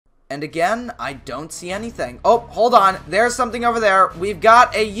And again, I don't see anything. Oh, hold on. There's something over there. We've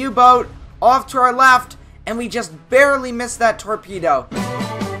got a U-boat off to our left, and we just barely missed that torpedo.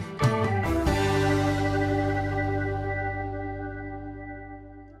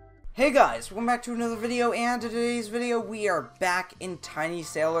 Hey guys, welcome back to another video, and in today's video we are back in Tiny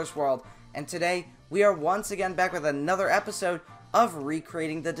Sailor's World, and today we are once again back with another episode of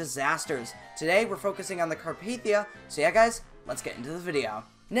recreating the disasters. Today we're focusing on the Carpathia, so yeah guys, let's get into the video.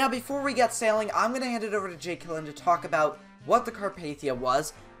 Now before we get sailing, I'm going to hand it over to Jlkillen to talk about what the Carpathia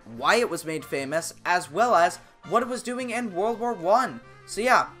was, why it was made famous, as well as what it was doing in World War I. So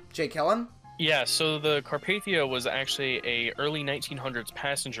yeah, Jlkillen? Yeah, so the Carpathia was actually a early 1900s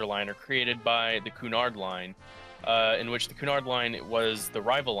passenger liner created by the Cunard Line, in which the Cunard Line was the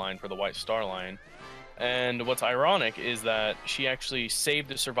rival line for the White Star Line. And what's ironic is that she actually saved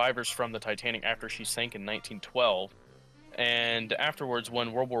the survivors from the Titanic after she sank in 1912. And afterwards,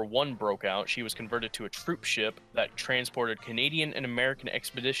 when World War I broke out, she was converted to a troop ship that transported Canadian and American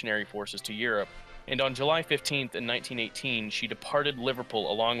expeditionary forces to Europe. And on July 15th in 1918, she departed Liverpool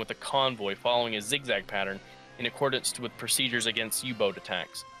along with a convoy following a zigzag pattern in accordance with procedures against U-boat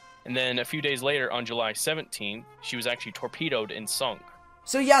attacks. And then a few days later, on July 17th, she was actually torpedoed and sunk.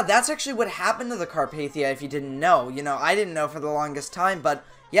 So yeah, that's actually what happened to the Carpathia, if you didn't know. You know, I didn't know for the longest time, but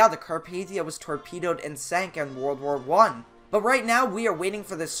yeah, the Carpathia was torpedoed and sank in World War I. But right now, we are waiting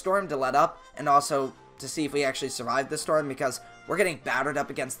for this storm to let up, and also to see if we actually survive the storm, because we're getting battered up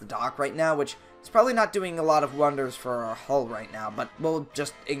against the dock right now, which is probably not doing a lot of wonders for our hull right now, but we'll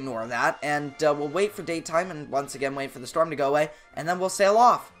just ignore that, and we'll wait for daytime, and once again wait for the storm to go away, and then we'll sail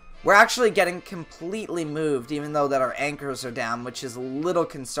off. We're actually getting completely moved, even though that our anchors are down, which is a little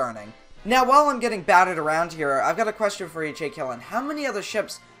concerning. Now, while I'm getting battered around here, I've got a question for you, Jlkillen. How many other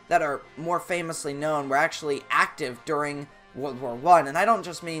ships that are more famously known were actually active during World War I? And I don't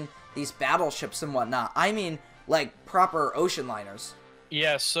just mean these battleships and whatnot. I mean, like, proper ocean liners.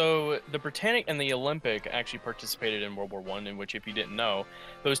 Yeah, so the Britannic and the Olympic actually participated in World War I, in which, if you didn't know,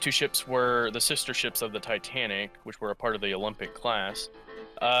 those two ships were the sister ships of the Titanic, which were a part of the Olympic class.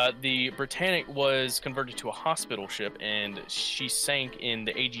 The Britannic was converted to a hospital ship, and she sank in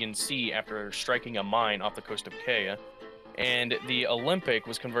the Aegean Sea after striking a mine off the coast of Kea. And the Olympic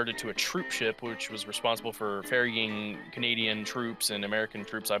was converted to a troop ship, which was responsible for ferrying Canadian troops and American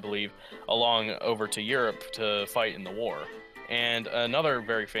troops, I believe, along over to Europe to fight in the war. And another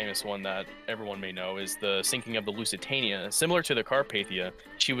very famous one that everyone may know is the sinking of the Lusitania. Similar to the Carpathia,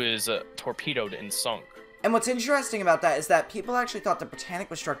 she was torpedoed and sunk. And what's interesting about that is that people actually thought the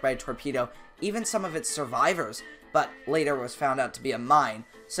Britannic was struck by a torpedo, even some of its survivors, but later was found out to be a mine.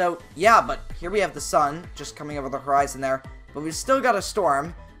 So, yeah, but here we have the sun just coming over the horizon there, but we've still got a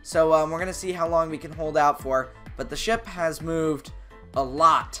storm, so we're going to see how long we can hold out for, but the ship has moved a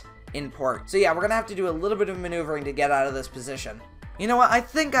lot in port. So yeah, we're going to have to do a little bit of maneuvering to get out of this position. You know what, I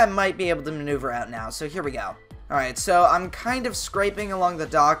think I might be able to maneuver out now, so here we go. Alright, so I'm kind of scraping along the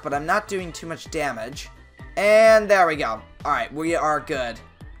dock, but I'm not doing too much damage. And there we go. Alright, we are good.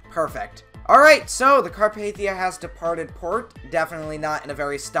 Perfect. Alright, so the Carpathia has departed port. Definitely not in a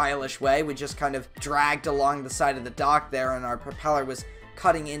very stylish way. We just kind of dragged along the side of the dock there, and our propeller was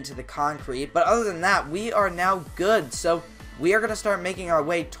cutting into the concrete. But other than that, we are now good. So we are going to start making our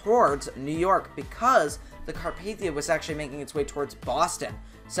way towards New York, because the Carpathia was actually making its way towards Boston.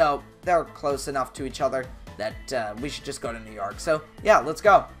 So they're close enough to each other that we should just go to New York. So yeah, let's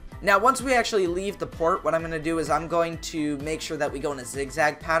go. Now, once we actually leave the port, what I'm going to do is I'm going to make sure that we go in a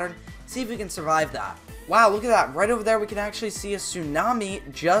zigzag pattern, see if we can survive that. Wow, look at that. Right over there, we can actually see a tsunami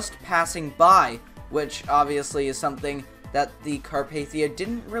just passing by, which obviously is something that the Carpathia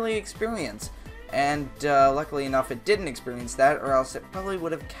didn't really experience. And luckily enough, it didn't experience that, or else it probably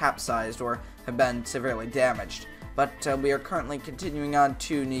would have capsized or have been severely damaged. But we are currently continuing on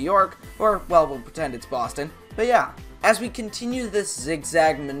to New York, or, well, we'll pretend it's Boston. But yeah. As we continue this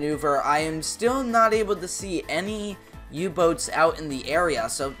zigzag maneuver, I am still not able to see any U-boats out in the area,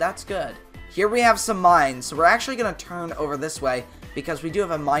 so that's good. Here we have some mines, so we're actually going to turn over this way, because we do have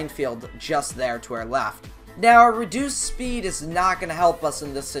a minefield just there to our left. Now, our reduced speed is not going to help us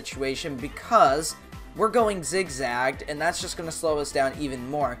in this situation, because we're going zigzagged, and that's just going to slow us down even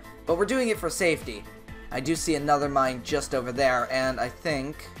more, but we're doing it for safety. I do see another mine just over there, and I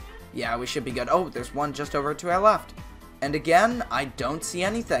think, yeah, we should be good. Oh, there's one just over to our left. And again, I don't see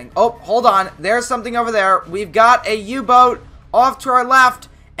anything. Oh, hold on. There's something over there. We've got a U-boat off to our left,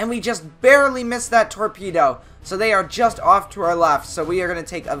 and we just barely missed that torpedo. So they are just off to our left, so we are going to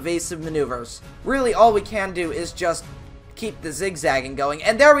take evasive maneuvers. Really, all we can do is just keep the zigzagging going.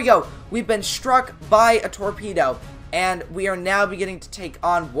 And there we go. We've been struck by a torpedo. and we are now beginning to take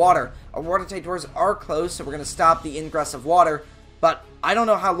on water. Our watertight doors are closed, so we're going to stop the ingress of water, but I don't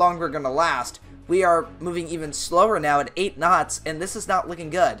know how long we're going to last. We are moving even slower now at 8 knots, and this is not looking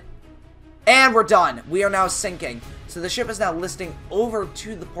good. And we're done. We are now sinking. So the ship is now listing over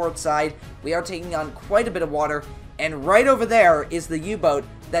to the port side. We are taking on quite a bit of water, and right over there is the U-boat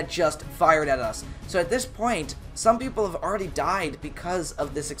that just fired at us. So at this point, some people have already died because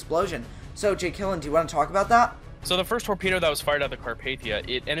of this explosion. So Jlkillen, do you want to talk about that? So the first torpedo that was fired at the Carpathia,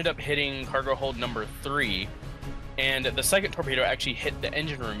 it ended up hitting cargo hold number 3, and the second torpedo actually hit the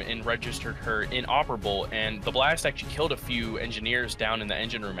engine room and registered her inoperable, and the blast actually killed a few engineers down in the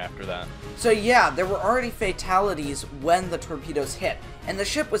engine room after that. So yeah, there were already fatalities when the torpedoes hit, and the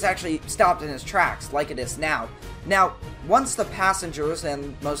ship was actually stopped in its tracks, like it is now. Now, once the passengers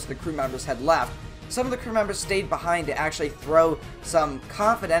and most of the crew members had left, some of the crew members stayed behind to actually throw some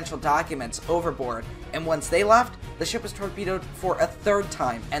confidential documents overboard, and once they left, the ship was torpedoed for a third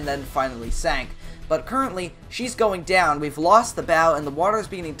time, and then finally sank. But currently, she's going down. We've lost the bow, and the water is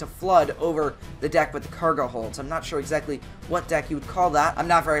beginning to flood over the deck with the cargo holds. I'm not sure exactly what deck you would call that. I'm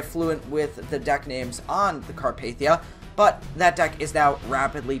not very fluent with the deck names on the Carpathia, but that deck is now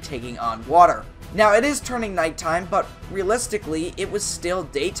rapidly taking on water. Now, it is turning nighttime, but realistically, it was still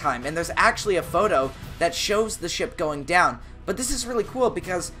daytime, and there's actually a photo that shows the ship going down. But this is really cool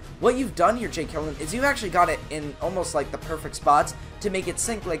because what you've done here, Jlkillen, is you actually got it in almost like the perfect spots to make it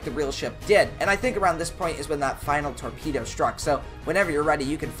sink like the real ship did. And I think around this point is when that final torpedo struck. So whenever you're ready,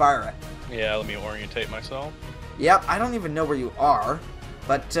 you can fire it. Yeah, let me orientate myself. Yep, I don't even know where you are.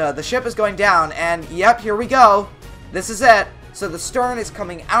 But the ship is going down, and yep, here we go. This is it. So the stern is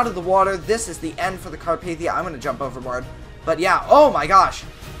coming out of the water. This is the end for the Carpathia. I'm going to jump overboard. But yeah, oh my gosh.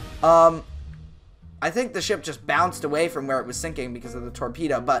 I think the ship just bounced away from where it was sinking because of the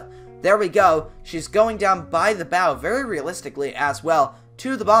torpedo, but there we go. She's going down by the bow, very realistically as well,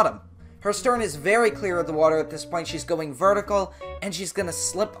 to the bottom. Her stern is very clear of the water at this point. She's going vertical, and she's going to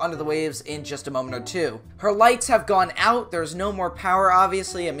slip under the waves in just a moment or two. Her lights have gone out. There's no more power,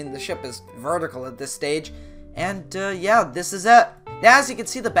 obviously. I mean, the ship is vertical at this stage. And, yeah, this is it. Now, as you can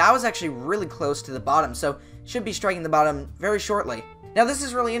see, the bow is actually really close to the bottom, so it should be striking the bottom very shortly. Now, this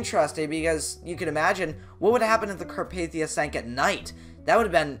is really interesting because you can imagine what would happen if the Carpathia sank at night. That would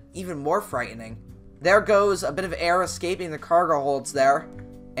have been even more frightening. There goes a bit of air escaping the cargo holds there.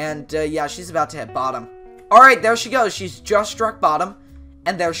 And, yeah, she's about to hit bottom. Alright, there she goes. She's just struck bottom.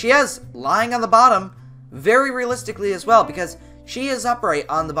 And there she is, lying on the bottom, very realistically as well, because she is upright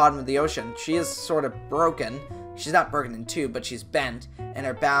on the bottom of the ocean. She is sort of broken. She's not broken in two, but she's bent. And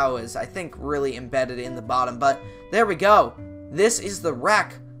her bow is, I think, really embedded in the bottom. But there we go. This is the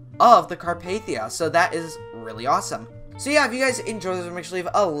wreck of the Carpathia, so that is really awesome. So yeah, if you guys enjoyed this, make sure to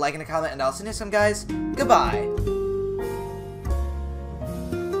leave a like and a comment, and I'll see you next time, guys. Goodbye.